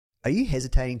Are you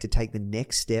hesitating to take the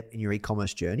next step in your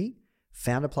e-commerce journey?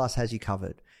 Founder Plus has you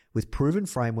covered. With proven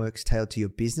frameworks tailored to your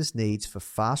business needs for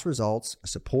fast results, a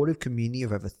supportive community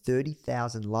of over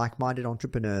 30,000 like-minded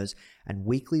entrepreneurs, and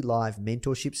weekly live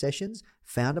mentorship sessions,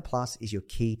 Founder Plus is your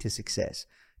key to success.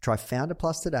 Try Founder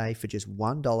Plus today for just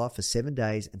 $1 for 7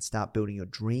 days and start building your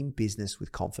dream business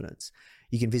with confidence.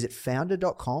 You can visit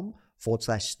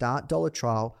founder.com/start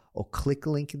 $1 or click the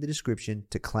link in the description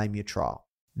to claim your trial.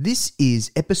 This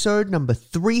is episode number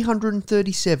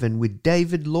 337 with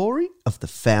David Laurie of the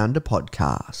Founder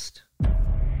Podcast.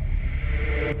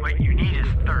 What you need is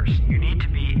thirst. You need to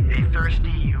be a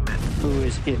thirsty human who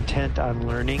is intent on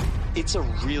learning. It's a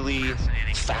really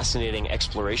fascinating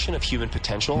exploration of human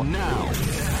potential. Now.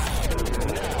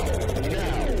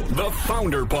 The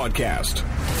Founder Podcast.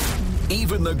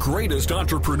 Even the greatest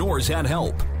entrepreneurs had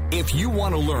help. If you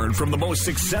want to learn from the most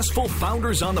successful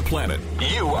founders on the planet,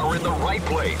 you are in the right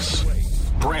place.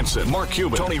 Branson, Mark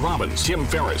Cuban, Tony Robbins, Tim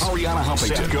Ferriss, Arianna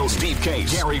Huffington, Seth Godin, Steve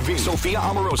Case, Gary Vee, Sophia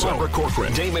Amoruso, Barbara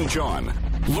Corcoran, Damon John.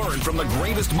 Learn from the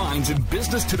greatest minds in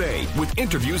business today with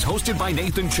interviews hosted by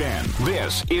Nathan Chan.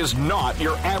 This is not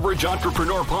your average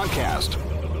entrepreneur podcast.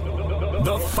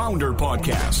 The Founder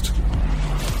Podcast.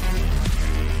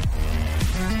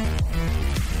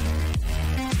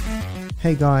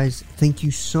 Hey guys, thank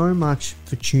you so much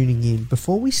for tuning in.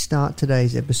 Before we start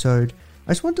today's episode,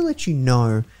 I just want to let you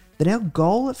know that our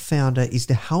goal at Founder is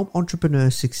to help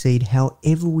entrepreneurs succeed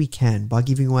however we can by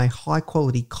giving away high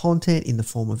quality content in the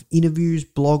form of interviews,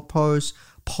 blog posts,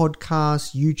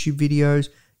 podcasts, YouTube videos,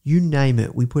 you name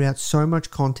it. We put out so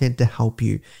much content to help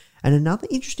you. And another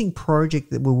interesting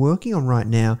project that we're working on right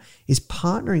now is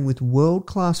partnering with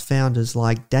world-class founders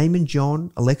like Damon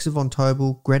John, Alexa Von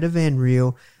Tobel, Greta Van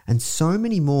Riel, and so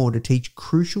many more to teach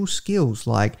crucial skills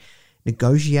like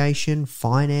negotiation,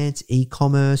 finance,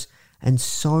 e-commerce, and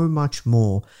so much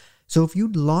more. So if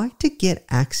you'd like to get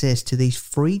access to these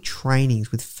free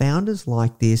trainings with founders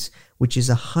like this, which is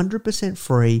 100%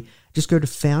 free, just go to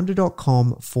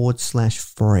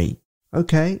founder.com/free.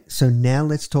 Okay, so now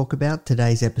let's talk about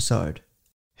today's episode.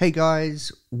 Hey guys,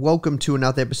 welcome to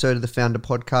another episode of the Founder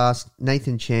Podcast.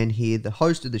 Nathan Chan here, the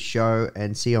host of the show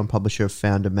and CEO and publisher of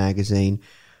Founder Magazine.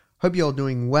 Hope you're all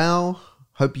doing well.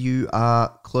 Hope you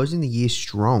are closing the year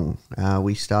strong.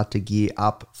 We start to gear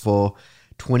up for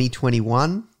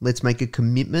 2021. Let's make a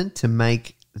commitment to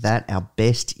make that our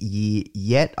best year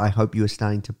yet. I hope you are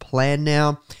starting to plan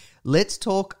now. Let's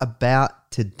talk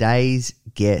about today's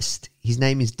guest. His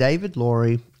name is David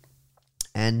Laurie,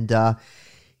 and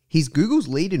he's Google's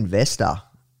lead investor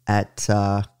at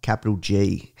Capital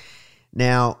G.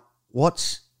 Now,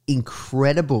 what's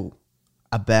incredible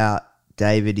about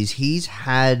David is he's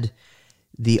had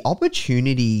the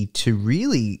opportunity to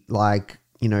really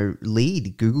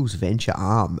lead Google's venture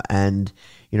arm, and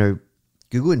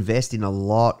Google invest in a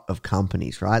lot of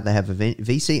companies, right? They have a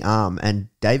VC arm, and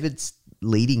David's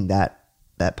leading that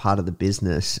part of the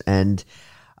business, and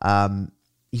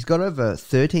he's got over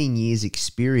 13 years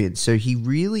experience, so he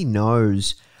really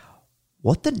knows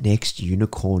what the next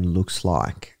unicorn looks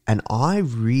like. And I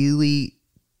really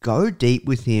go deep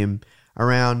with him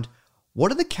around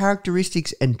what are the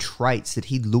characteristics and traits that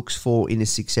he looks for in a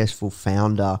successful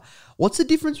founder. What's the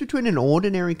difference between an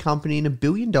ordinary company and a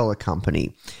billion-dollar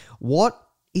company? What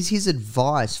is his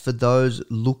advice for those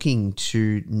looking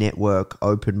to network,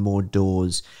 open more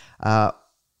doors?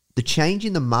 The change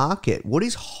in the market, what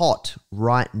is hot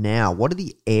right now? What are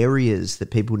the areas that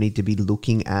people need to be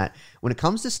looking at when it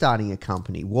comes to starting a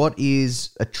company? What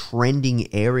is a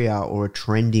trending area or a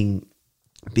trending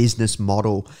business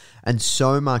model? And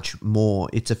so much more.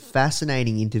 It's a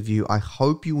fascinating interview. I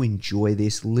hope you enjoy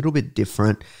this, a little bit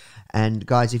different. And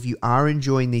guys, if you are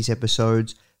enjoying these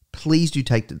episodes, please do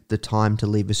take the time to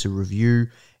leave us a review.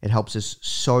 It helps us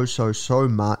so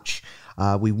much.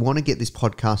 We want to get this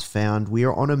podcast found. We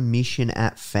are on a mission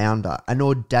at Founder, an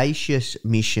audacious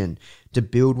mission to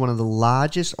build one of the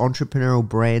largest entrepreneurial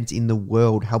brands in the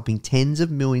world, helping tens of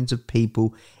millions of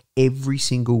people every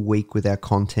single week with our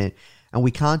content. And we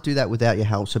can't do that without your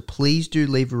help. So please do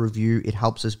leave a review. It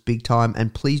helps us big time.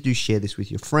 And please do share this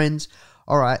with your friends.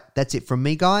 All right, that's it from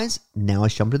me, guys. Now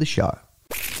let's jump to the show.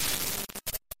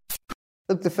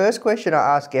 Look, the first question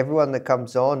I ask everyone that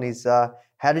comes on is,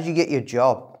 how did you get your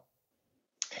job?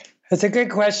 That's a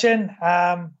good question.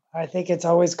 I think it's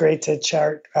always great to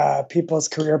chart people's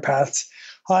career paths.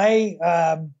 I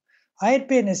had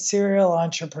been a serial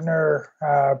entrepreneur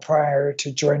prior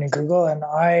to joining Google, and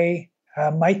my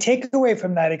takeaway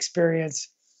from that experience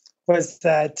was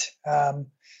that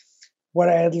what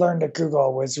I had learned at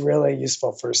Google was really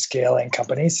useful for scaling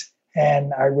companies.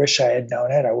 And I wish I had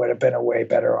known it. I would have been a way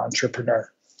better entrepreneur.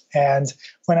 And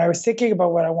when I was thinking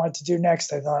about what I want to do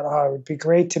next, I thought, oh, it would be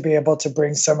great to be able to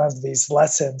bring some of these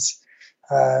lessons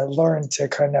learned to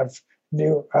kind of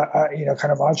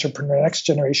kind of entrepreneur, next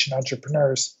generation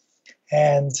entrepreneurs.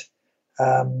 And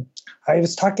I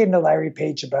was talking to Larry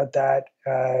Page about that,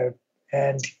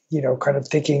 and kind of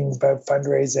thinking about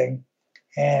fundraising.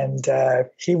 And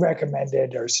he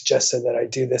recommended or suggested that I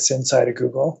do this inside of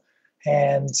Google.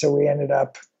 And so we ended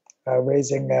up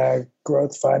raising a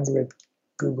growth fund with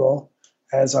Google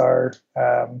as our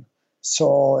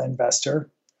sole investor.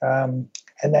 And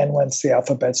then once the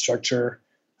alphabet structure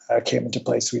came into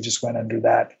place, we just went under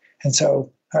that. And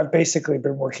so I've basically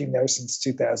been working there since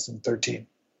 2013.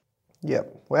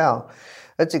 Yep. Wow.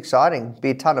 That's exciting.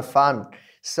 Be a ton of fun.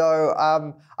 So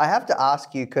I have to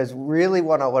ask you, because really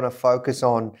what I want to focus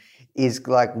on is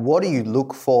like, what do you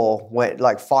look for when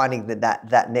like finding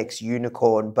that next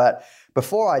unicorn? But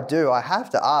before I do, I have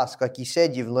to ask, like you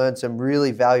said, you've learned some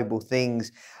really valuable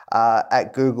things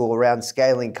at Google around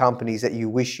scaling companies that you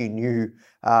wish you knew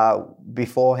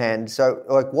beforehand. So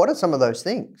like, what are some of those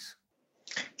things?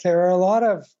 There are a lot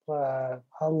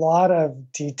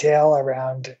of detail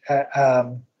around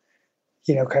kind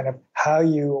of how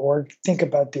you think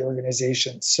about the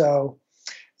organization. So,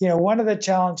 one of the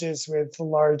challenges with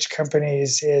large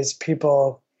companies is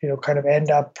people, kind of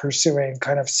end up pursuing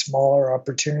kind of smaller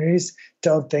opportunities,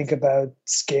 don't think about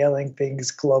scaling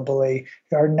things globally,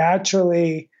 or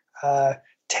naturally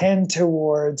tend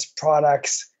towards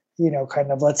products,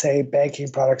 kind of, let's say banking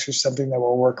products or something that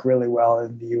will work really well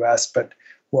in the US, but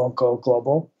won't go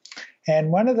global.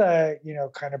 And one of the,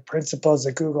 kind of principles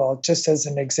at Google, just as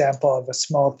an example of a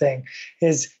small thing,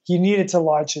 is you needed to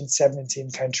launch in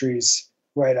 17 countries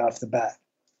right off the bat.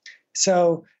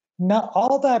 So not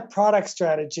all that product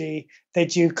strategy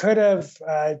that you could have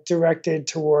directed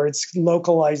towards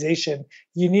localization,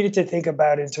 you needed to think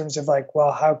about in terms of like,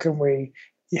 well, how can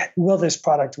will this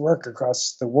product work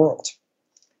across the world?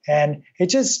 And it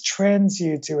just trends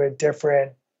you to a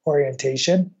different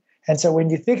orientation. And so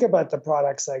when you think about the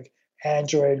products like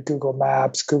Android, Google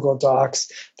Maps, Google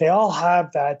Docs, they all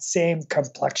have that same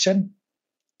complexion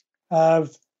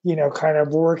of, kind of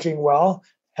working well,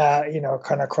 kind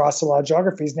of across a lot of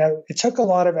geographies. Now, it took a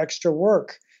lot of extra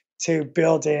work to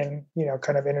build in,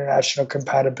 kind of international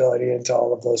compatibility into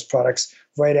all of those products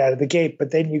right out of the gate.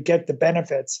 But then you get the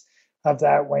benefits of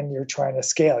that when you're trying to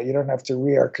scale. You don't have to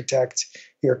re-architect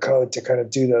your code to kind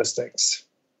of do those things.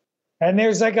 And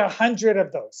there's like 100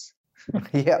 of those.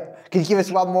 Yeah. Can you give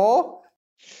us one more?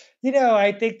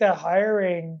 I think the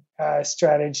hiring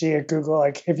strategy at Google,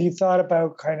 like if you thought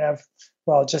about kind of,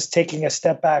 just taking a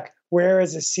step back, where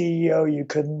as a CEO you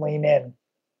couldn't lean in?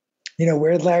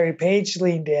 Where Larry Page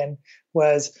leaned in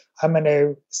was, I'm going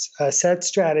to set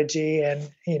strategy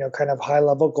and, kind of high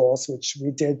level goals, which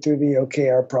we did through the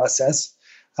OKR process.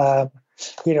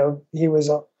 He was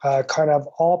kind of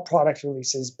all product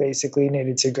releases basically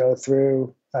needed to go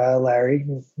through Larry,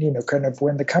 kind of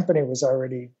when the company was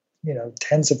already,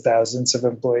 tens of thousands of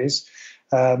employees.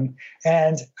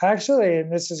 And actually,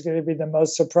 and this is going to be the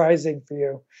most surprising for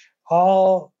you,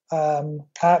 all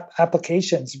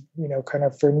applications, kind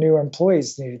of for new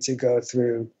employees needed to go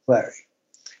through Larry.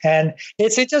 And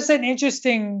it's just an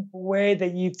interesting way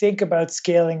that you think about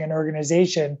scaling an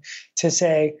organization to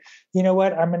say, you know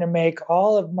what, I'm going to make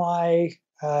all of my,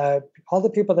 all the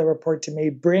people that report to me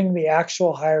bring the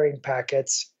actual hiring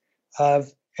packets of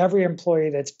every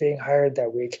employee that's being hired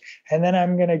that week. And then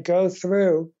I'm going to go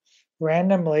through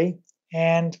randomly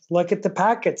and look at the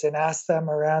packets and ask them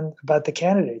around about the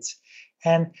candidates.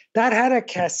 And that had a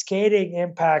cascading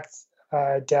impact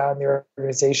down the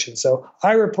organization. So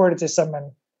I reported to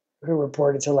someone who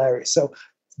reported to Larry. So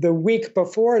the week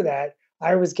before that,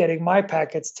 I was getting my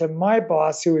packets to my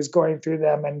boss who was going through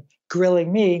them and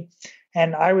grilling me.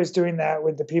 And I was doing that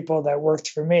with the people that worked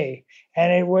for me.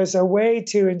 And it was a way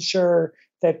to ensure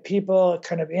that people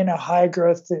kind of in a high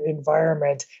growth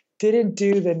environment didn't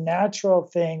do the natural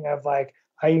thing of like,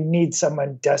 I need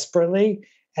someone desperately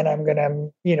and I'm going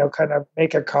to, kind of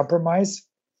make a compromise.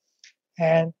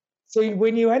 And so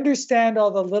when you understand all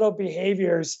the little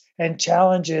behaviors and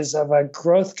challenges of a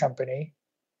growth company,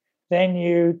 then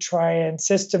you try and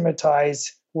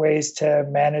systematize ways to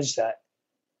manage that.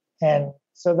 And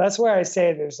so that's why I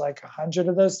say there's like 100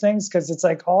 of those things, because it's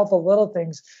like all the little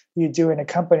things you do in a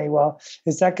company. Well,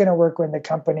 is that going to work when the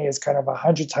company is kind of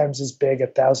 100 times as big,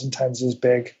 1,000 times as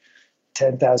big,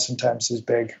 10,000 times as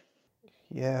big?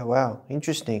 Yeah, wow,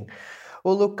 interesting.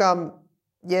 Well, look, we'll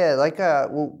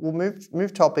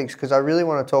move topics because I really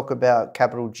want to talk about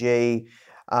Capital G,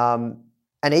 and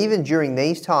even during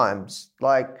these times,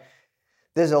 like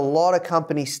there's a lot of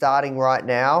companies starting right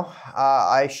now.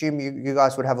 I assume you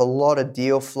guys would have a lot of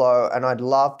deal flow, and I'd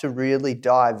love to really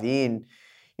dive in.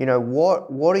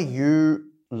 What are you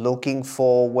looking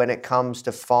for when it comes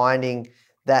to finding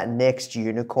that next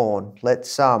unicorn?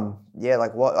 Let's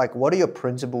what are your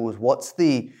principles? What's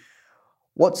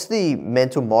the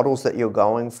mental models that you're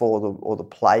going for, or the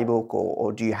playbook,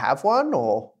 or do you have one?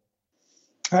 Or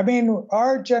I mean,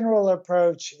 our general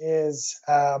approach is,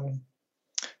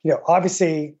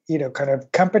 obviously, kind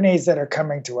of companies that are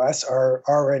coming to us are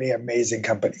already amazing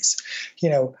companies.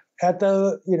 At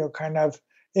the, kind of,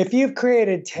 if you've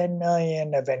created 10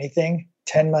 million of anything,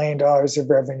 $10 million of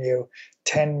revenue,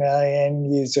 10 million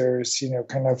users,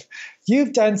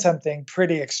 you've done something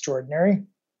pretty extraordinary.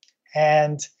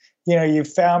 And,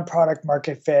 you've found product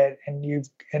market fit,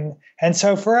 and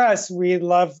so for us, we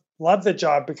love the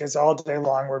job because all day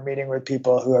long we're meeting with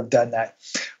people who have done that.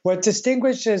 What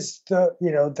distinguishes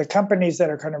the companies that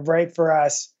are kind of right for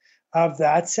us of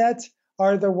that set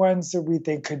are the ones that we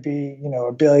think could be,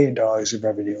 $1 billion of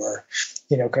revenue, or,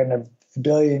 kind of 1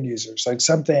 billion users, like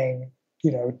something,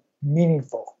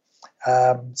 meaningful.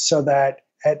 So that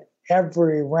at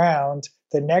every round,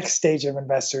 the next stage of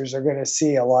investors are going to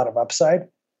see a lot of upside.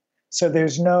 So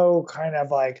there's no kind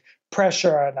of like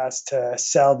pressure on us to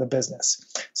sell the business.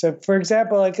 So for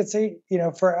example, I could say,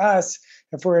 for us,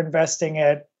 if we're investing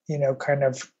at, kind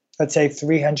of, let's say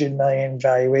 300 million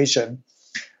valuation,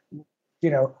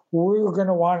 we're going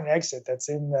to want an exit that's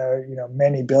in the,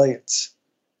 many billions,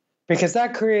 because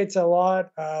that creates a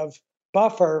lot of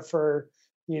buffer for,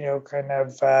 kind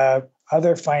of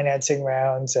other financing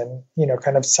rounds and,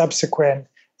 kind of subsequent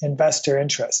investor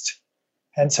interest.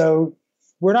 And so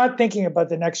we're not thinking about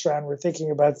the next round. We're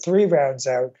thinking about 3 rounds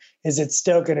out. Is it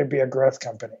still going to be a growth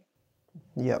company?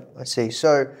 Yep, I see.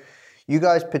 So you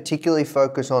guys particularly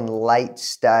focus on late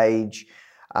stage.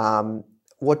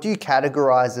 What do you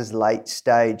categorize as late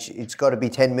stage? It's got to be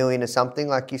 10 million or something,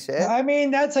 like you said? I mean,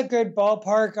 that's a good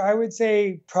ballpark. I would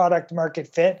say product market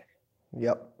fit.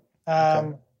 Yep.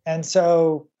 Okay. And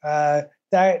so that,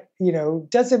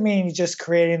 doesn't mean you're just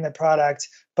creating the product,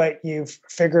 but you've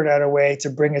figured out a way to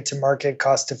bring it to market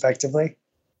cost effectively.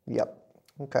 Yep.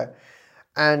 Okay.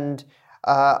 And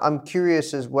I'm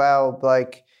curious as well,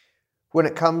 like when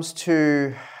it comes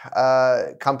to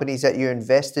companies that you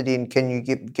invested in, can you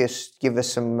give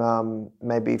us some,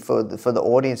 maybe for the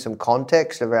audience, some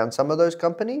context around some of those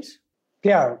companies?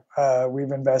 Yeah.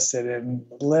 We've invested in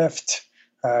Lyft,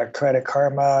 Credit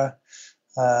Karma,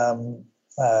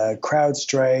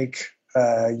 CrowdStrike,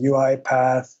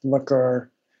 UiPath,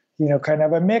 Looker, kind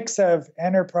of a mix of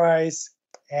enterprise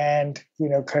and,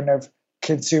 kind of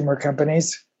consumer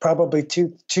companies, probably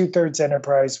two-thirds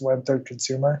enterprise, 1/3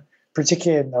 consumer,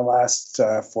 particularly in the last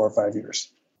 4 or 5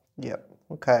 years. Yep.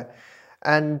 Okay.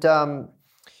 And I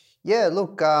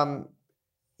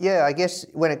guess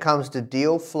when it comes to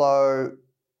deal flow,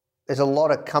 there's a lot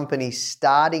of companies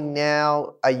starting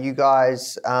now. Are you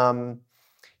guys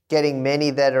getting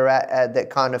many that are that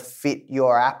kind of fit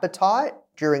your appetite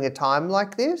during a time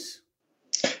like this?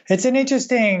 It's an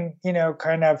interesting,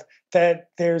 kind of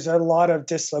that there's a lot of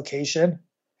dislocation,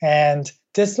 and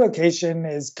dislocation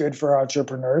is good for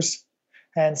entrepreneurs.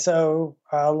 And so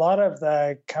a lot of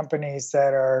the companies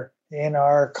that are in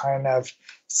our kind of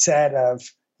set of,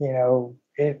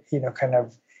 kind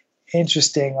of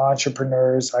interesting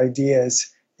entrepreneurs,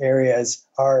 ideas, areas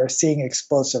are seeing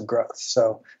explosive growth.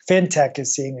 So fintech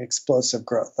is seeing explosive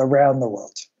growth around the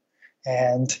world.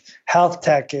 And health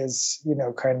tech is,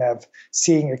 kind of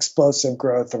seeing explosive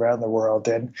growth around the world.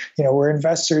 And, we're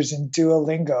investors in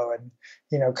Duolingo and,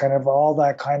 kind of all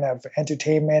that kind of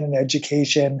entertainment and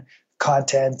education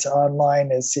content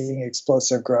online is seeing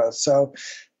explosive growth. So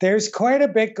there's quite a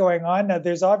bit going on. Now,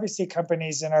 there's obviously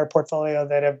companies in our portfolio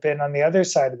that have been on the other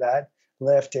side of that,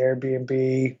 Lyft,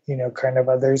 Airbnb, kind of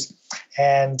others.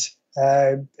 And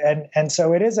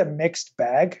so it is a mixed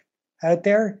bag out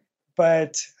there.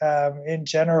 But in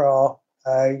general,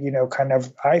 kind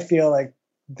of, I feel like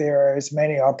there are as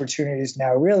many opportunities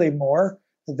now, really more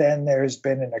than there's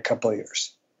been in a couple of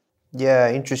years. Yeah,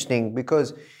 interesting.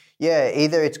 Because,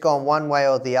 either it's gone one way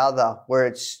or the other, where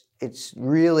it's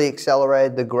really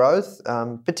accelerated the growth,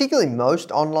 particularly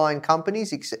most online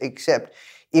companies, except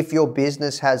if your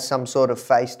business has some sort of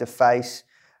face-to-face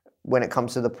when it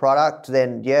comes to the product,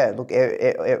 then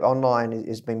online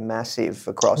has been massive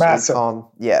across e-com.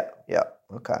 Yeah.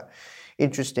 Okay.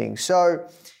 Interesting. So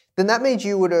then that means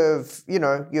you would have,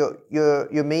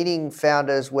 you're meeting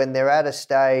founders when they're at a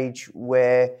stage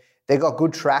where they got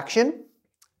good traction,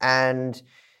 and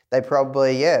they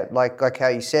probably, like how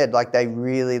you said, like they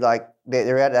really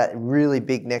they're at that really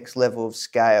big next level of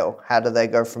scale. How do they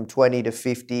go from 20 to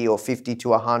 50 or 50 to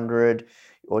 100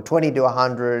 or 20 to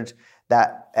 100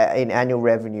 that in annual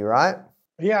revenue, right?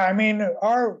 Yeah,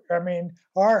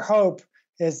 our hope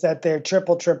is that they're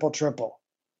triple.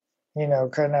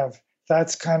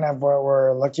 That's kind of what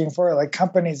we're looking for, like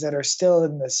companies that are still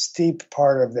in the steep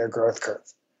part of their growth curve,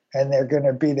 and they're going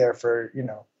to be there for,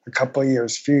 a couple of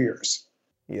years, few years.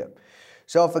 Yeah.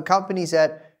 So if a company's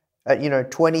at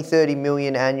 20, 30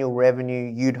 million annual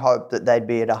revenue, you'd hope that they'd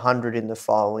be at 100 in the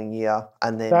following year,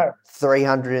 and then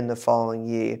 300 in the following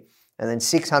year, and then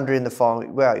 600 in the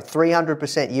following,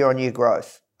 300% year-on-year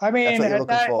growth. I mean, that's what you're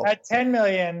looking for. At 10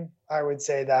 million, I would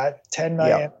say that 10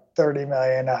 million, 30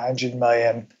 million, 100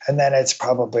 million, and then it's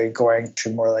probably going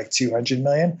to more like 200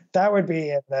 million. That would be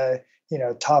in the,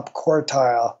 top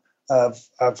quartile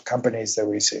of companies that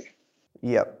we see.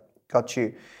 Yep, got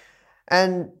you.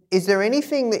 And is there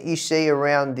anything that you see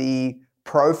around the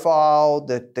profile,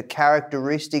 the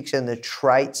characteristics and the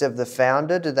traits of the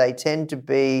founder? Do they tend to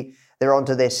be, they're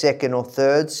onto their second or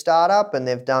third startup and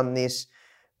they've done this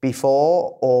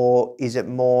before, or is it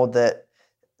more that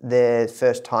they're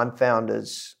first-time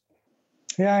founders?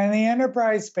 Yeah, in the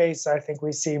enterprise space, I think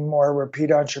we see more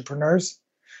repeat entrepreneurs.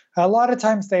 A lot of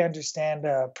times they understand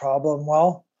a problem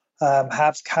well,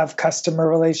 have customer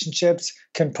relationships,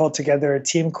 can pull together a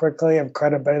team quickly, have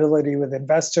credibility with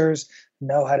investors,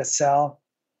 know how to sell.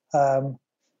 There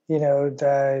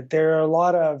are a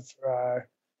lot of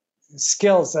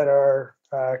skills that are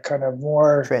kind of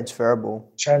more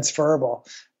transferable.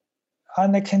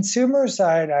 On the consumer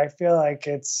side, I feel like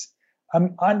it's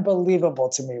unbelievable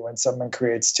to me when someone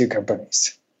creates two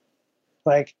companies.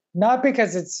 Like, not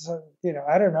because it's,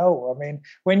 I don't know. I mean,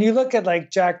 when you look at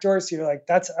like Jack Dorsey, you're like,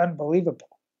 that's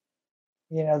unbelievable.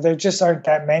 There just aren't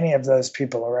that many of those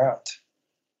people around.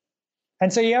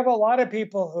 And so you have a lot of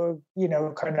people who,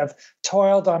 kind of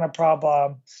toiled on a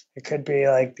problem. It could be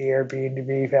like the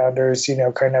Airbnb founders,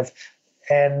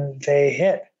 and they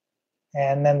hit.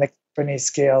 And then the company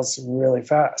scales really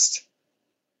fast.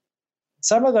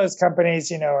 Some of those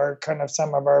companies, are kind of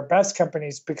some of our best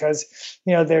companies because,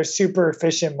 they're super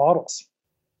efficient models.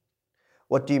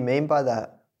 What do you mean by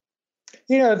that?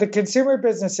 The consumer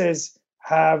businesses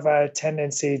have a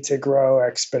tendency to grow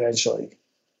exponentially.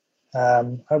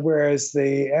 Whereas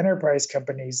the enterprise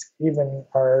companies even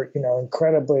are,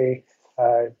 incredibly,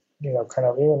 kind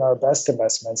of even our best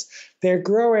investments, they're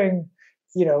growing,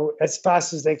 as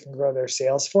fast as they can grow their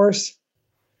sales force.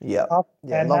 Yeah.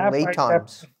 And long lead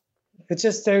times. It's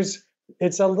just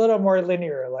it's a little more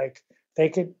linear. Like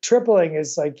tripling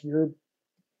is like you're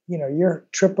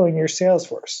tripling your sales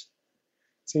force.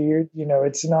 So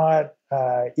it's not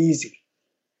easy.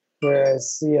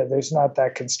 Whereas, there's not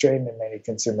that constraint in many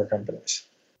consumer companies.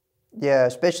 Yeah,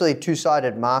 especially a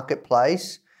two-sided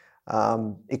marketplace,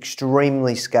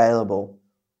 extremely scalable.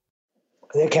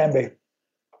 They can be.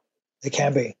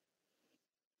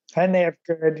 And they have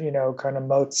good, kind of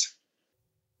moats.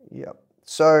 Yeah.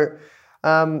 So,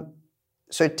 you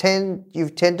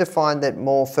tend to find that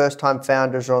more first-time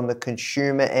founders are on the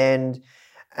consumer end.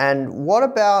 And what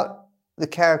about the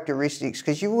characteristics?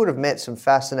 Because you would have met some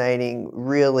fascinating,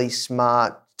 really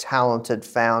smart, talented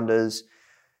founders.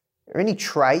 Are there any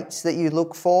traits that you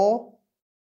look for?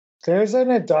 There's an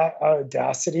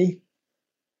audacity.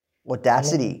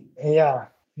 Audacity? Yeah.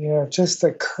 Just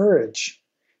the courage.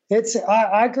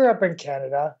 I grew up in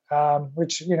Canada,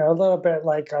 which, a little bit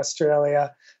like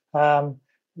Australia.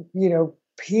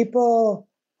 People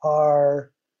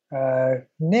are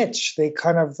niche. They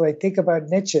kind of think about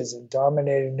niches and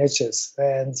dominating niches.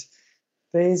 And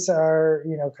these are,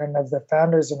 kind of the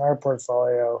founders in our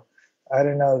portfolio. I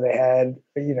don't know, they had,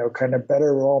 kind of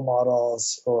better role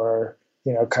models or,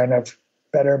 kind of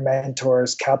better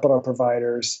mentors, capital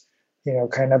providers,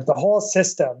 kind of the whole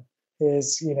system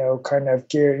is, kind of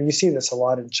geared, you see this a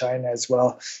lot in China as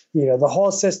well. The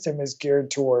whole system is geared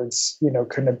towards,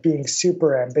 kind of being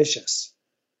super ambitious.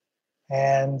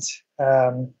 And,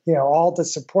 all the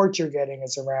support you're getting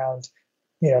is around,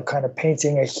 kind of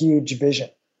painting a huge vision.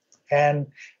 And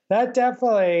that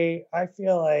definitely, I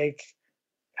feel like,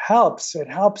 helps. It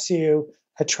helps you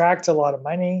attract a lot of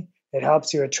money. It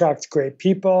helps you attract great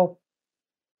people.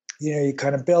 You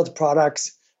kind of build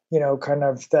products kind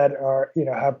of that are,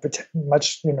 have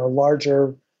much,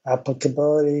 larger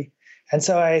applicability. And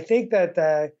so I think that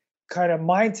the kind of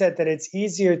mindset that it's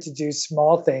easier to do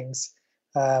small things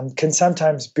can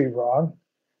sometimes be wrong.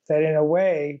 That in a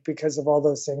way, because of all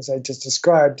those things I just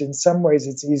described, in some ways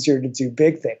it's easier to do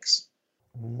big things.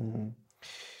 Mm.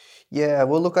 Yeah,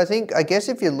 well, look, I guess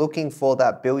if you're looking for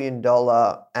that $1 billion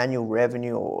annual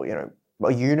revenue or,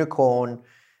 a unicorn,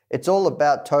 it's all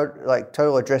about total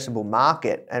addressable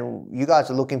market, and you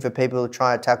guys are looking for people to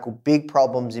try to tackle big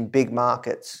problems in big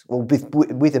markets, well,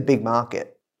 with a big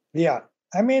market. Yeah.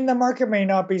 I mean, the market may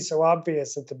not be so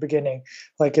obvious at the beginning,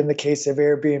 like in the case of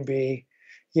Airbnb.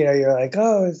 You're like,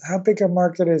 oh, how big a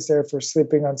market is there for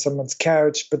sleeping on someone's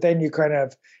couch? But then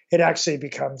it actually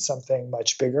becomes something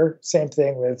much bigger. Same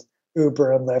thing with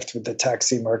Uber and Lyft with the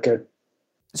taxi market.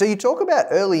 So you talk about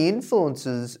early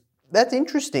influences. That's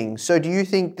interesting. So do you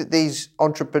think that these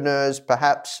entrepreneurs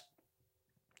perhaps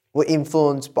were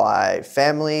influenced by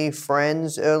family,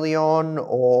 friends early on,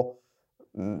 or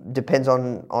depends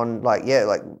on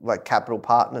like capital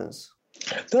partners?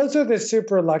 Those are the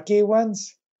super lucky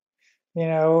ones.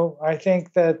 I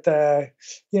think that,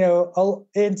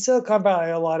 in Silicon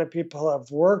Valley, a lot of people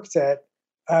have worked at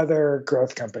other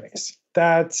growth companies.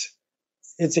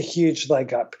 It's a huge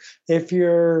leg up. If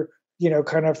your,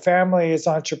 kind of family is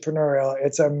entrepreneurial,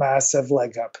 it's a massive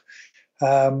leg up.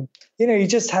 You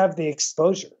just have the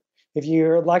exposure. If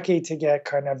you're lucky to get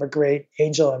kind of a great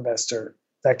angel investor,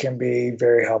 that can be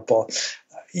very helpful.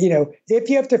 If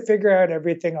you have to figure out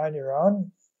everything on your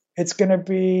own, it's going to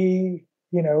be,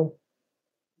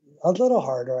 a little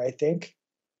harder, I think.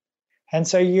 And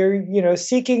so you're,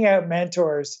 seeking out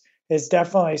mentors is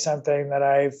definitely something that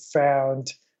I've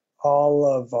found all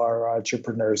of our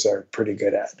entrepreneurs are pretty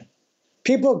good at.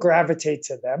 People gravitate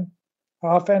to them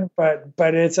often,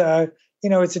 but it's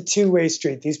it's a two-way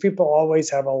street. These people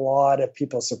always have a lot of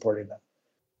people supporting them.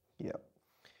 Yeah.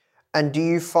 And do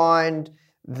you find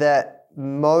that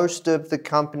most of the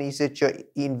companies that you're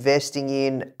investing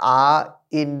in are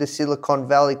in the Silicon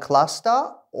Valley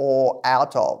cluster or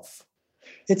out of?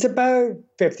 It's about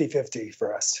 50-50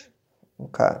 for us.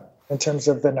 Okay. In terms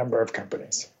of the number of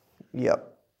companies. Yep.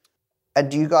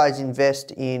 And do you guys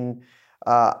invest in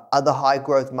other high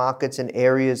growth markets and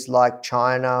areas like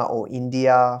China or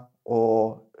India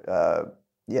or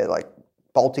like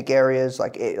Baltic areas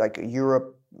like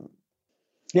Europe?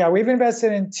 Yeah, we've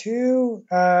invested in 2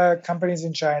 companies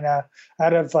in China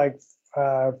out of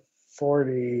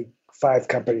 45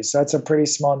 companies. So that's a pretty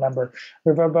small number. We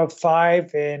have about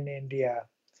 5 in India,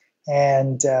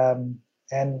 and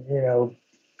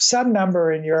some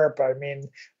number in Europe. I mean,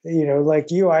 like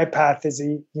UiPath is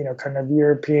a kind of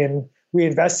European. We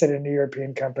invested in a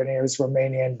European company. It was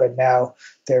Romanian, but now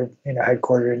they're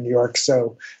headquartered in New York.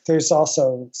 So there's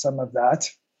also some of that.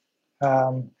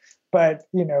 But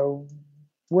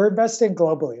we're investing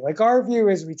globally. Like our view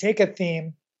is we take a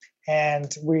theme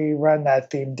and we run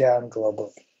that theme down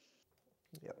globally.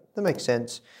 Yeah, that makes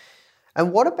sense.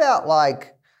 And what about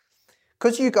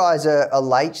because you guys are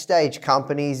late stage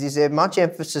companies, is there much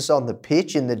emphasis on the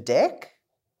pitch in the deck?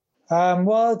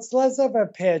 Well, it's less of a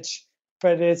pitch,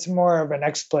 but it's more of an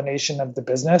explanation of the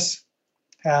business.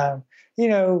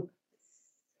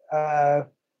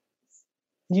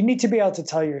 You need to be able to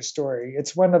tell your story.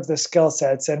 It's one of the skill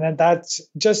sets. And that's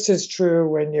just as true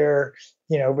when you're,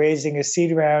 raising a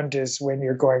seed round as when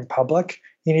you're going public.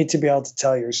 You need to be able to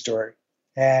tell your story.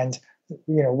 And,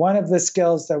 one of the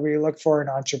skills that we look for in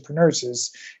entrepreneurs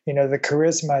is, the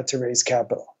charisma to raise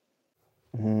capital.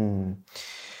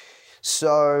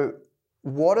 So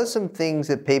what are some things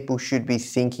that people should be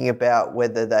thinking about,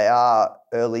 whether they are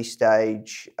early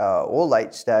stage or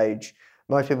late stage?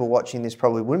 Most people watching this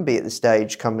probably wouldn't be at the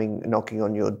stage knocking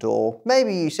on your door.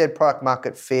 Maybe you said product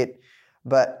market fit,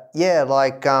 but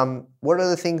what are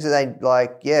the things that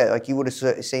they you would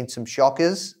have seen some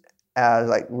shockers,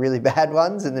 really bad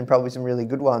ones, and then probably some really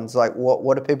good ones.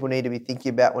 What do people need to be thinking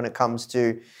about when it comes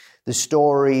to the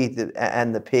story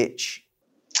and the pitch?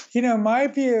 My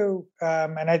view,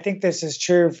 and I think this is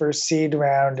true for seed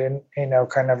round and,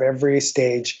 kind of every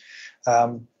stage,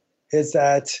 is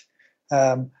that,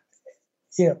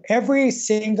 every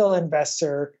single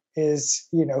investor is,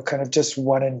 kind of just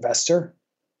one investor.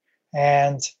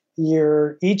 And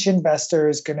each investor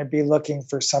is going to be looking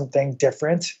for something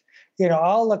different.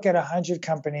 I'll look at 100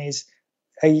 companies,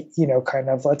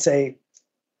 let's say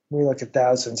we look at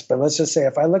thousands, but let's just say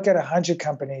if I look at 100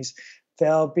 companies,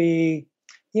 there'll be,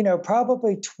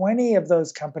 probably 20 of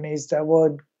those companies that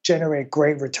will generate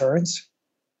great returns.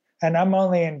 And I'm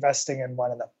only investing in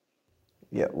one of them.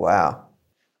 Yeah. Wow.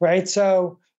 Right.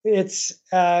 So it's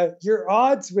your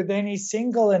odds with any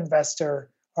single investor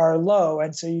are low.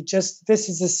 And so this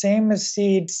is the same as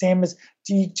seed,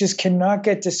 you just cannot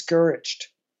get discouraged.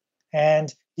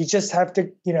 And you just have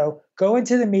to, go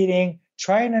into the meeting,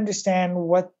 try and understand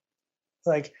what,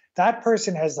 that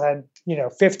person has had,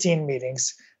 15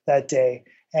 meetings that day.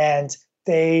 And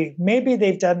maybe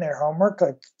they've done their homework.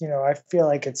 Like, I feel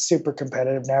like it's super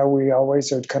competitive now. We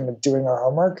always are kind of doing our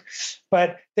homework,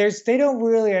 but they don't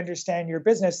really understand your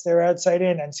business. They're outside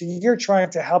in. And so you're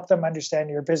trying to help them understand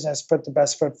your business, put the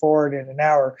best foot forward in an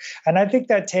hour. And I think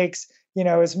that takes,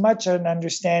 as much an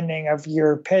understanding of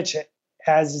your pitch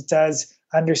as it does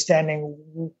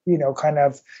understanding, kind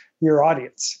of your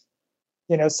audience.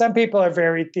 Some people are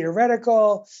very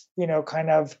theoretical, kind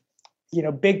of,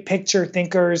 big picture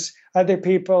thinkers. Other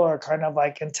people are kind of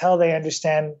like, until they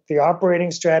understand the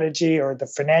operating strategy or the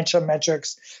financial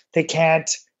metrics, they can't,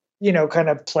 kind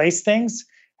of place things.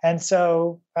 And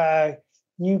so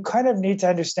you kind of need to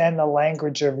understand the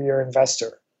language of your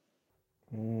investor.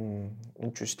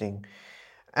 Interesting.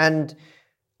 And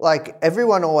like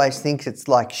everyone always thinks it's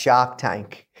like Shark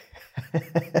Tank.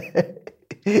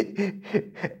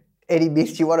 Any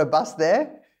myths you want to bust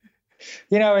there?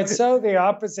 It's so the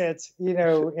opposite,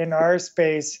 in our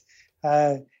space.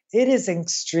 It is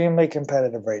extremely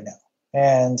competitive right now.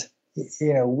 And,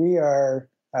 we are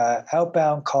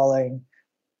outbound calling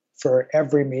for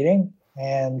every meeting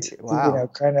and, Wow.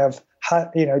 kind of,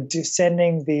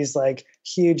 sending these like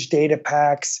huge data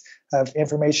packs of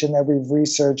information that we've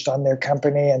researched on their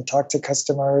company and talked to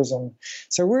customers. And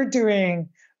so we're doing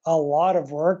a lot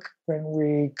of work. When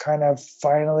we kind of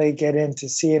finally get in to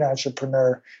see an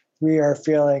entrepreneur, we are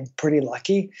feeling pretty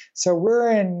lucky. So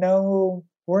we're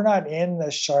not in the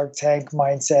Shark Tank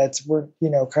mindsets. We're,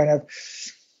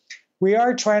 we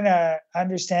are trying to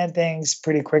understand things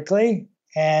pretty quickly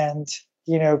and,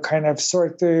 kind of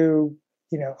sort through,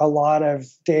 a lot of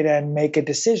data and make a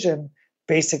decision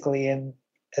basically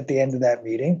at the end of that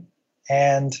meeting.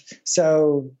 And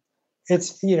so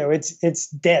it's, it's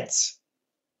dense.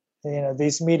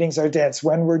 These meetings are dense.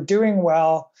 When we're doing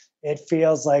well, it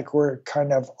feels like we're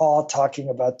kind of all talking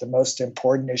about the most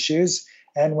important issues.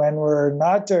 And when we're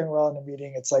not doing well in a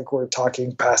meeting, it's like we're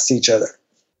talking past each other.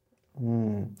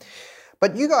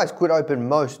 But you guys could open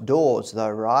most doors though,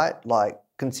 right? Like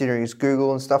considering it's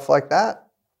Google and stuff like that?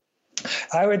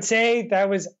 I would say that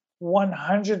was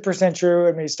 100% true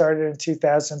when we started in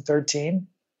 2013.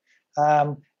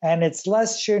 And it's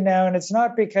less true now. And it's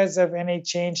not because of any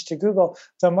change to Google.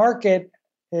 The market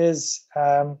is,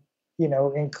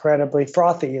 incredibly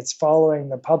frothy. It's following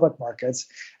the public markets.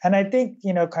 And I think,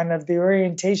 kind of the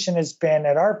orientation has been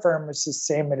at our firm, it's the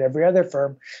same at every other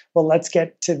firm. Well, let's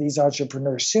get to these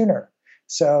entrepreneurs sooner.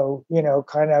 So,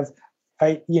 kind of,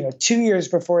 2 years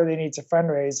before they need to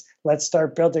fundraise, let's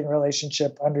start building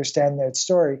relationship, understand their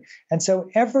story. And so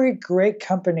every great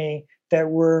company that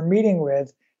we're meeting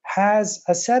with has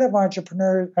a set of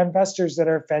investors that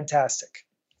are fantastic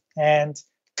and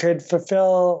could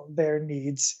fulfill their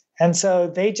needs. And so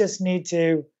they just need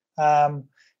to,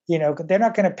 they're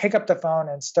not going to pick up the phone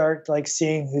and start like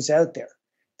seeing who's out there.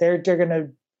 They're going to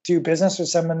do business with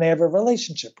someone they have a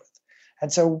relationship with.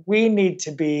 And so we need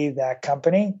to be that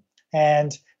company.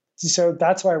 And so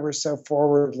that's why we're so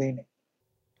forward leaning.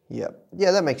 Yeah,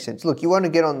 that makes sense. Look, you want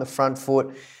to get on the front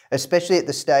foot, especially at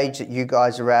the stage that you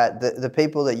guys are at. The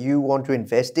people that you want to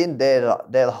invest in,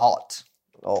 they're hot.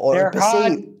 Or they're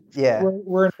hot. Yeah.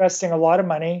 We're investing a lot of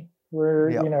money. We're,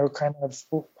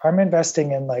 I'm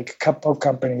investing in like a couple of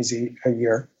companies a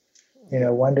year,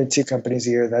 1 to 2 companies a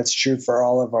year. That's true for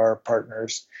all of our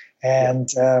partners. And,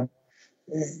 so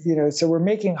we're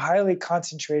making highly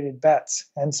concentrated bets.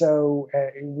 And so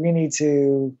we need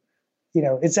to,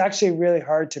 it's actually really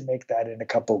hard to make that in a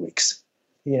couple of weeks.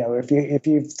 If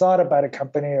you've thought about a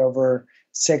company over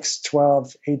 6,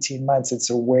 12, 18 months,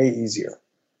 it's way easier.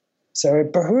 So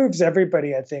it behooves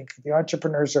everybody. I think the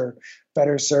entrepreneurs are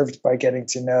better served by getting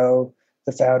to know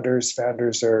the founders.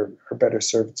 Founders are better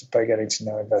served by getting to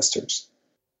know investors.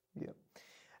 Yeah.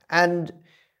 And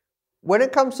when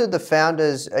it comes to the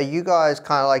founders, are you guys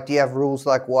kind of like, do you have rules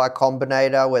like Y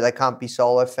Combinator where they can't be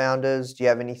solo founders? Do you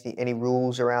have any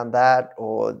rules around that,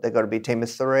 or they got to be a team of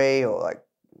 3, or like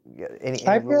any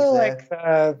I rules feel there?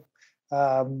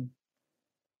 Like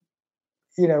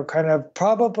kind of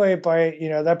probably by,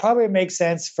 that probably makes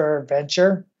sense for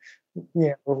venture,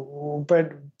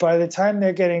 but by the time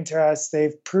they're getting to us,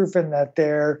 they've proven that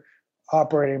their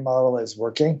operating model is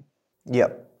working.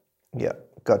 Yep.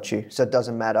 Got you. So it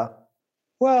doesn't matter.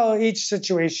 Well, each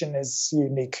situation is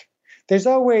unique. There's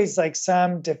always like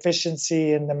some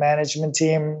deficiency in the management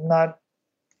team, not,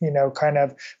 kind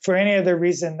of for any other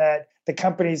reason that the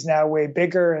company's now way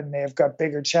bigger and they've got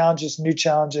bigger challenges, new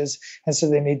challenges, and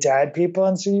so they need to add people.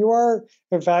 And so you are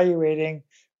evaluating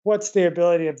what's the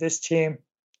ability of this team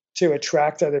to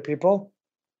attract other people.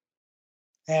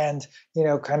 And,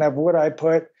 kind of would I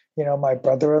put, my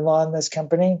brother-in-law in this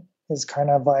company is kind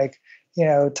of like,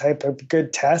 type of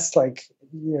good test. Like,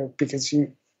 because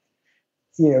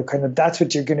kind of that's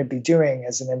what you're going to be doing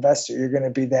as an investor. You're going to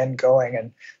be then going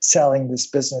and selling this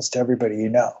business to everybody you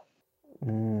know.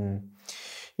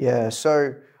 Yeah.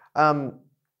 So,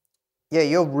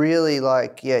 you're really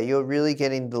you're really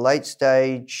getting the late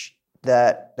stage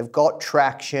that they've got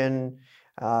traction.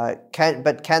 Do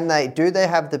they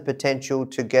have the potential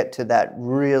to get to that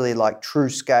really like true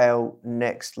scale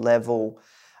next level?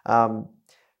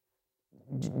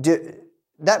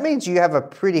 That means you have a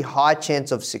pretty high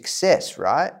chance of success,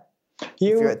 right? If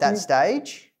you're at that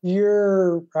stage,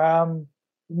 you're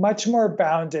much more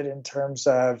bounded in terms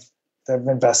of the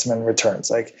investment returns.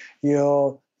 Like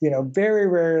you'll very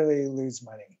rarely lose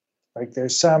money. Like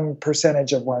there's some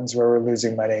percentage of ones where we're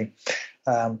losing money.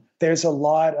 There's a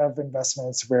lot of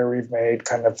investments where we've made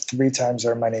kind of 3 times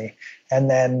our money. And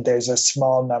then there's a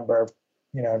small number of,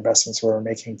 investments where we're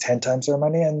making 10 times our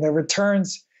money. And the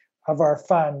returns of our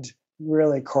fund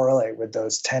really correlate with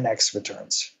those 10x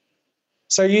returns.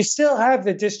 So you still have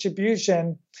the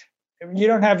distribution. You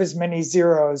don't have as many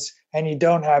zeros and you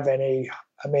don't have any,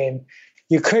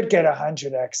 you could get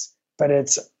 100x, but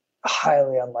it's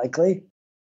highly unlikely.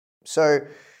 So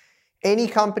any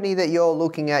company that you're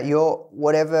looking at,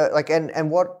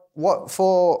 what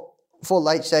for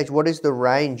late stage, what is the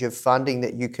range of funding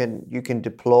that you can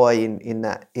deploy in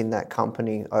that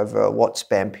company over what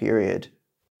span period?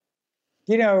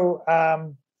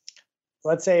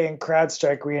 Let's say in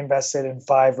CrowdStrike, we invested in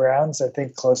 5 rounds, I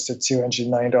think close to $200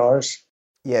 million.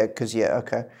 Yeah,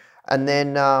 okay. And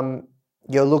then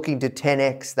you're looking to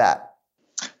 10x that.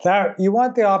 You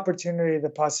want the opportunity, the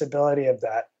possibility of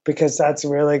that, because that's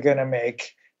really going to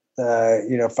make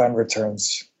the fund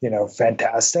returns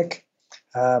fantastic.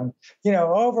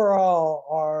 Overall,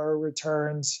 our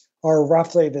returns are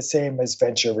roughly the same as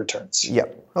venture returns.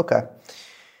 Yep. Okay.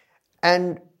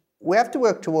 And we have to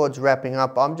work towards wrapping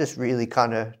up. I'm just really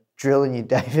kind of drilling you,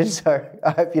 David, so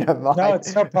I hope you don't mind. No,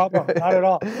 it's no problem. Not at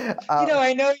all.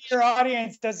 I know your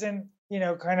audience doesn't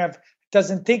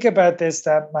think about this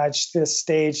that much. This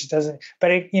stage doesn't,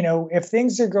 but if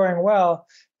things are going well,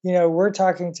 we're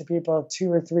talking to people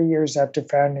 2 or 3 years after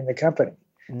founding the company.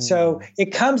 So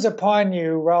it comes upon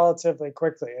you relatively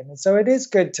quickly. And so it is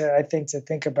good to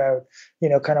think about,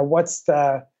 kind of what's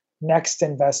the next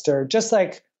investor. Just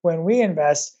like when we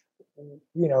invest,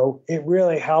 it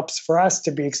really helps for us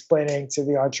to be explaining to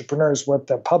the entrepreneurs what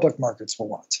the public markets will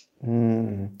want.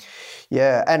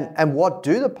 Yeah. And what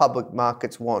do the public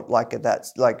markets want? Like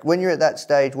when you're at that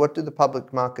stage, what do the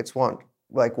public markets want?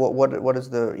 Like what is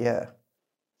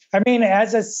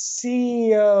as a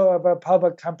CEO of a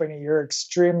public company, you're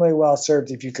extremely well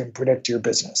served if you can predict your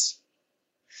business.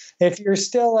 If you're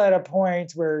still at a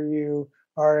point where you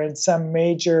are in some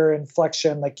major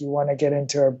inflection, like you want to get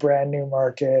into a brand new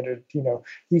market, or,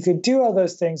 you could do all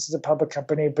those things as a public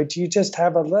company, but you just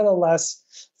have a little less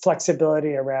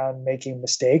flexibility around making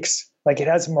mistakes. Like it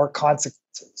has more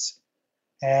consequences.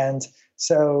 And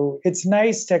so it's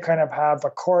nice to kind of have a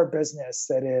core business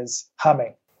that is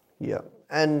humming. Yeah.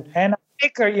 And I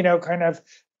think, kind of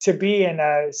to be in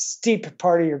a steep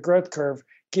part of your growth curve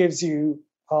gives you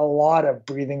a lot of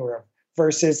breathing room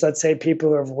versus, let's say, people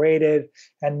who have waited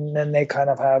and then they kind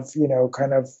of have,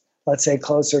 let's say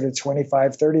closer to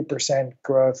 25, 30%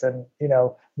 growth. And,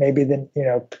 maybe then,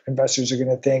 investors are going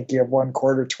to think you have one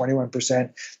quarter,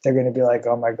 21%. They're going to be like,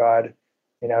 oh my God,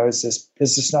 is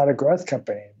this not a growth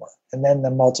company anymore? And then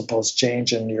the multiples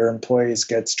change and your employees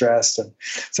get stressed. And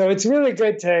so it's really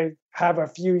good to have a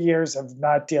few years of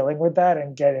not dealing with that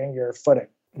and getting your footing.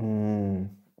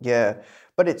 Yeah.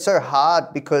 But it's so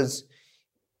hard because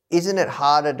isn't it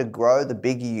harder to grow the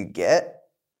bigger you get?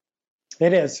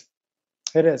 It is.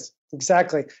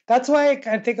 Exactly. That's why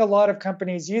I think a lot of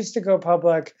companies used to go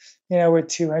public, with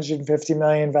 250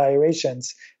 million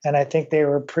valuations. And I think they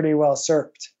were pretty well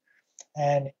served.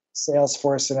 And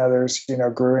Salesforce and others,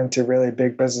 grew into really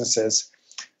big businesses.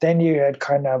 Then you had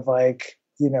kind of like,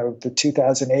 the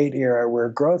 2008 era where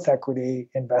growth equity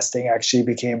investing actually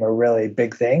became a really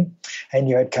big thing. And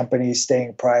you had companies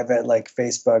staying private like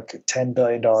Facebook, $10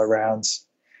 billion rounds.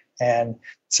 And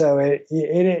so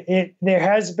there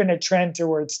has been a trend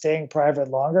towards staying private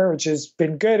longer, which has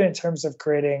been good in terms of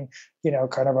creating,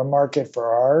 kind of a market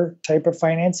for our type of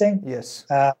financing. Yes.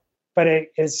 But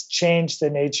it has changed the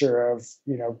nature of,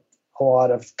 a lot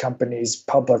of companies'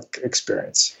 public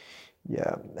experience.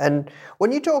 Yeah. And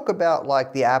when you talk about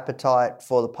like the appetite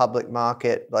for the public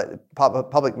market, like the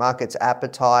public market's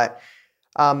appetite,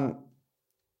 and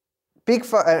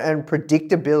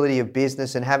predictability of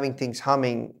business and having things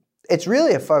humming, it's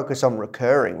really a focus on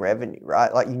recurring revenue,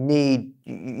 right? Like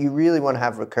you really want to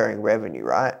have recurring revenue,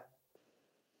 right?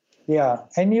 Yeah.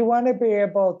 And you want to be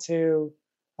able to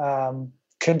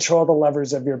control the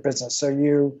levers of your business. So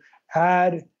you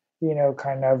add,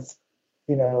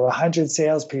 100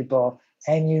 salespeople,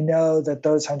 and you know that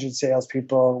those 100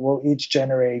 salespeople will each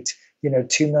generate,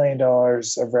 $2 million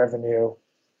of revenue,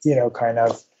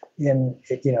 in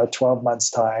 12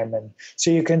 months time. And so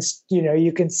you can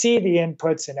see the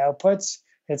inputs and outputs.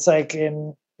 It's like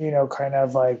in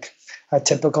like a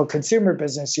typical consumer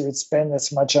business, you would spend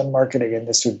this much on marketing and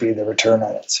this would be the return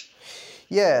on it.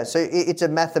 Yeah, so it's a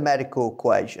mathematical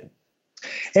equation.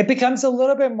 It becomes a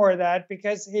little bit more of that,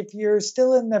 because if you're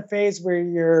still in the phase where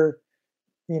you're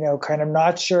kind of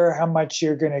not sure how much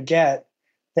you're going to get,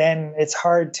 then it's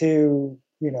hard to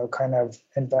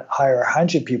hire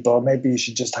 100 people. Maybe you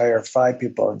should just hire 5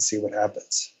 people and see what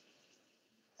happens.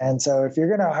 And so if you're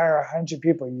going to hire 100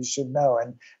 people, you should know.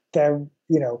 And then,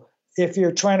 if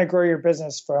you're trying to grow your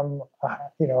business from,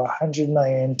 100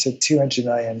 million to 200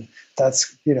 million,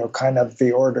 that's, kind of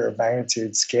the order of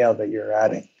magnitude scale that you're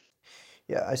adding.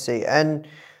 Yeah, I see. And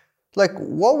like,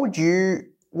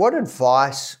 what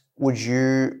advice would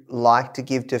you like to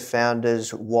give to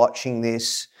founders watching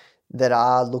this that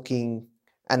are looking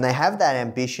and they have that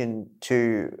ambition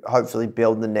to hopefully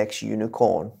build the next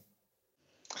unicorn?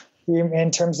 In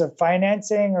terms of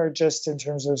financing, or just in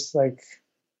terms of like?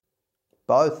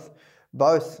 Both.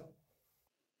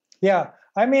 Yeah.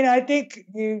 I mean, I think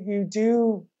you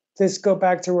do this go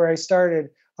back to where I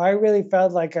started. I really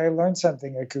felt like I learned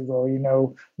something at Google.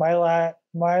 My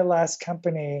last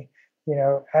company,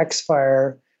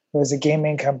 Xfire, was a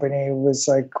gaming company. It was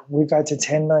like, we got to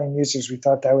 10 million users. We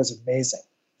thought that was amazing.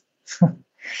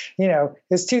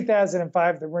 It's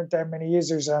 2005. There weren't that many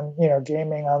users on,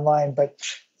 gaming online, but,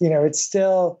 it's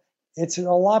a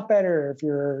lot better if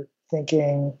you're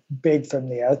thinking big from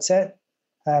the outset,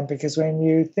 because when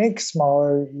you think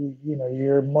smaller,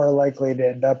 you're more likely to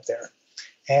end up there.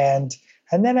 And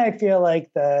then I feel like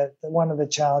one of the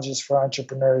challenges for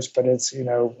entrepreneurs, but it's,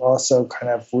 also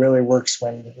kind of really works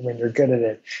when you're good at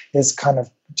it, is kind of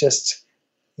just,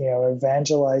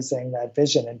 evangelizing that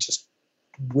vision and just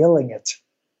willing it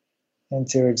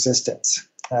into existence.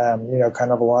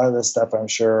 Kind of a lot of this stuff, I'm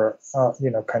sure,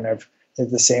 kind of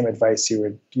the same advice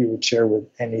you would share with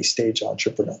any stage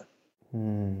entrepreneur.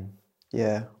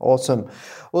 Yeah, awesome.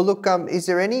 Well, look, is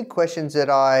there any questions that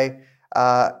I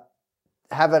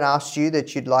haven't asked you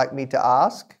that you'd like me to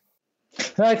ask?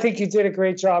 I think you did a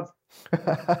great job.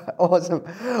 Awesome.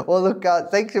 Well, look,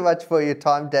 thanks so much for your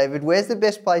time, David. Where's the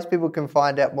best place people can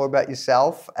find out more about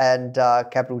yourself and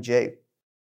Capital G?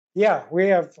 Yeah, we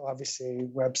have obviously a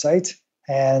website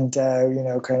and,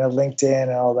 kind of LinkedIn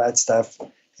and all that stuff.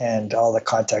 And all the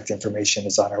contact information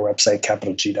is on our website,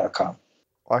 capitalg.com.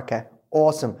 Okay,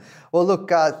 awesome. Well,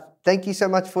 look, thank you so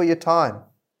much for your time.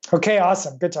 Okay,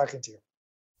 awesome. Good talking to you.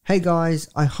 Hey guys,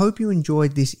 I hope you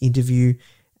enjoyed this interview.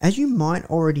 As you might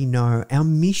already know, our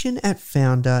mission at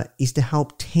Founder is to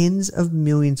help tens of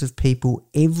millions of people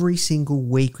every single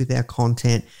week with our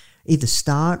content, either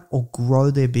start or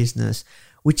grow their business,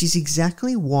 which is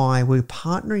exactly why we're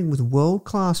partnering with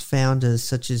world-class founders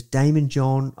such as Damon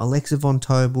John, Alexa Von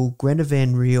Tobel, Greta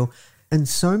Van Riel, and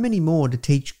so many more to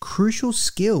teach crucial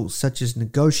skills such as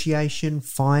negotiation,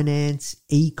 finance,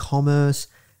 e-commerce,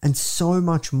 and so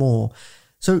much more.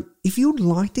 So if you'd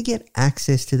like to get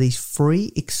access to these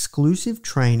free exclusive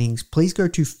trainings, please go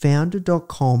to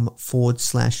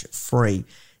founder.com/free.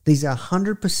 These are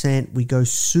 100%. We go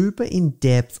super in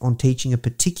depth on teaching a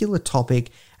particular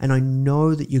topic, and I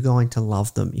know that you're going to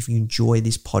love them if you enjoy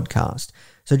this podcast.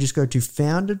 So just go to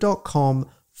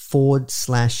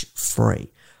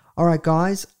founder.com/free. All right,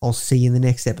 guys, I'll see you in the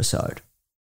next episode.